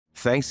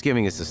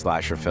Thanksgiving is a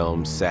slasher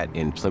film set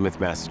in Plymouth,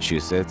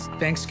 Massachusetts.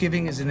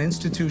 Thanksgiving is an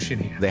institution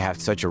here. They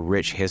have such a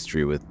rich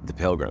history with the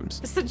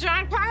Pilgrims. It's the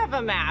John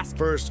Carver mask.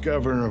 First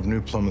governor of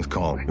New Plymouth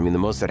Colony. I mean, the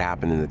most that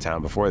happened in the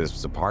town before this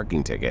was a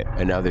parking ticket,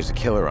 and now there's a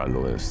killer on the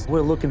loose.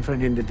 We're looking for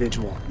an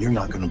individual. You're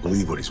not going to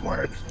believe what he's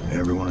wearing.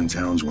 Everyone in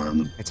town's wearing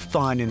them. It's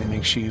fun, and it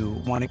makes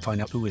you want to find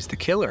out who is the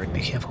killer.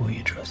 Be careful who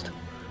you trust,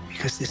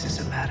 because this is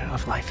a matter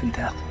of life and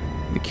death.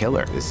 The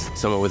killer is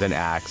someone with an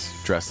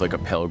axe, dressed like a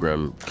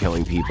pilgrim,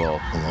 killing people.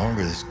 The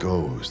longer this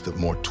goes, the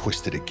more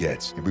twisted it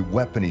gets. Every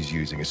weapon he's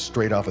using is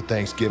straight off a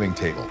Thanksgiving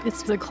table.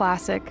 It's the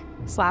classic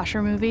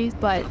slasher movie,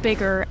 but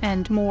bigger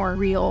and more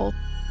real.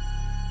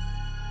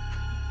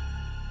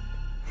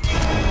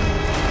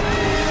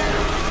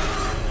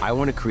 I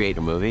want to create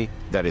a movie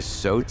that is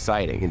so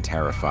exciting and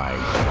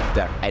terrifying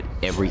that at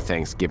every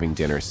Thanksgiving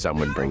dinner,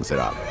 someone brings it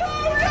up.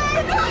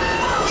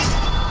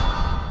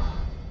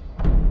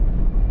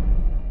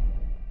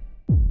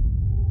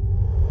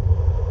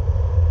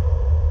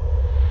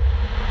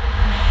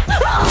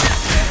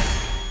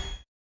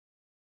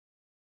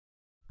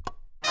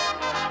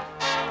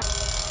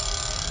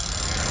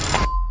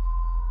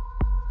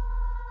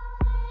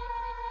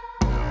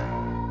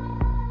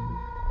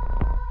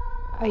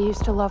 I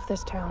used to love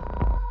this town.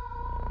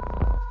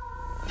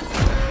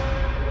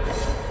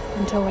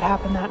 Until what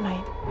happened that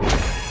night.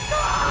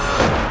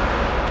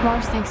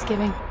 Tomorrow's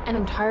Thanksgiving, and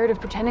I'm tired of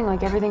pretending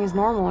like everything is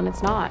normal and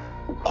it's not.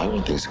 I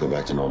want things to go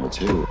back to normal,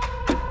 too.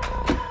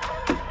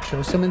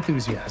 Show some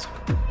enthusiasm.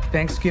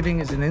 Thanksgiving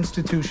is an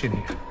institution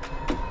here.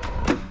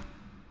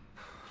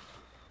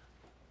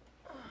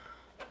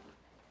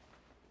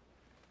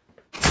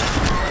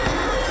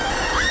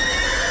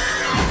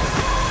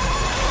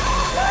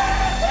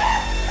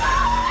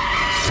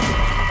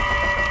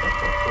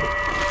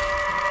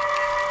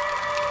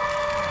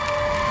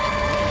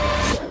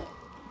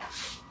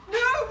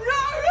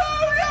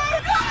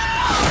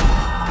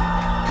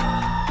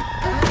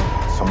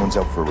 Someone's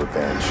out for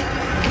revenge,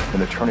 and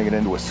they're turning it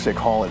into a sick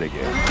holiday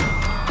game.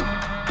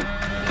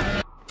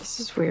 This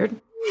is weird.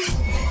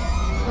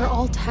 We're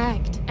all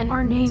tagged, and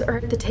our names are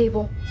at the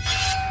table.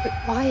 But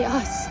why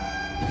us?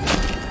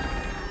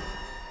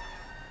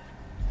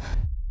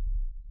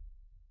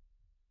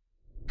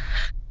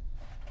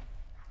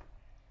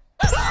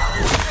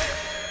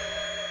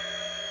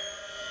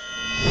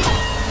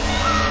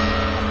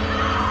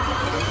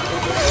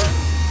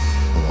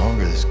 The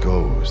longer this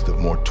goes, the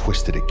more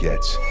twisted it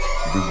gets.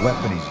 Every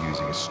weapon he's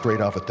using is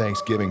straight off a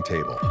Thanksgiving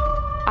table.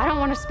 I don't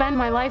want to spend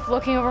my life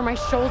looking over my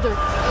shoulder.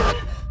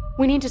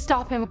 We need to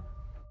stop him.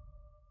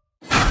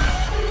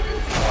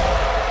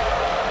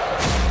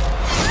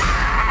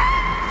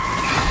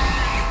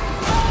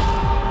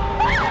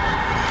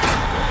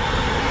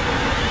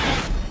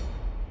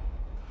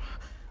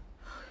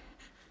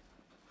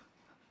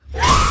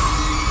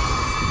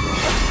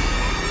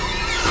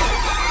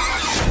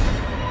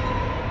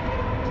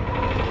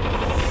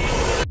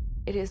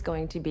 It is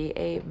going to be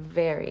a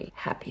very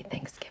happy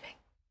Thanksgiving.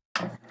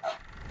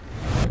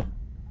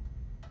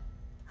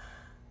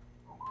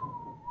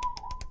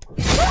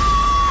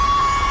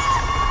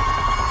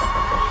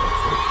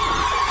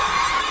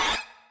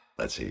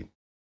 Let's eat.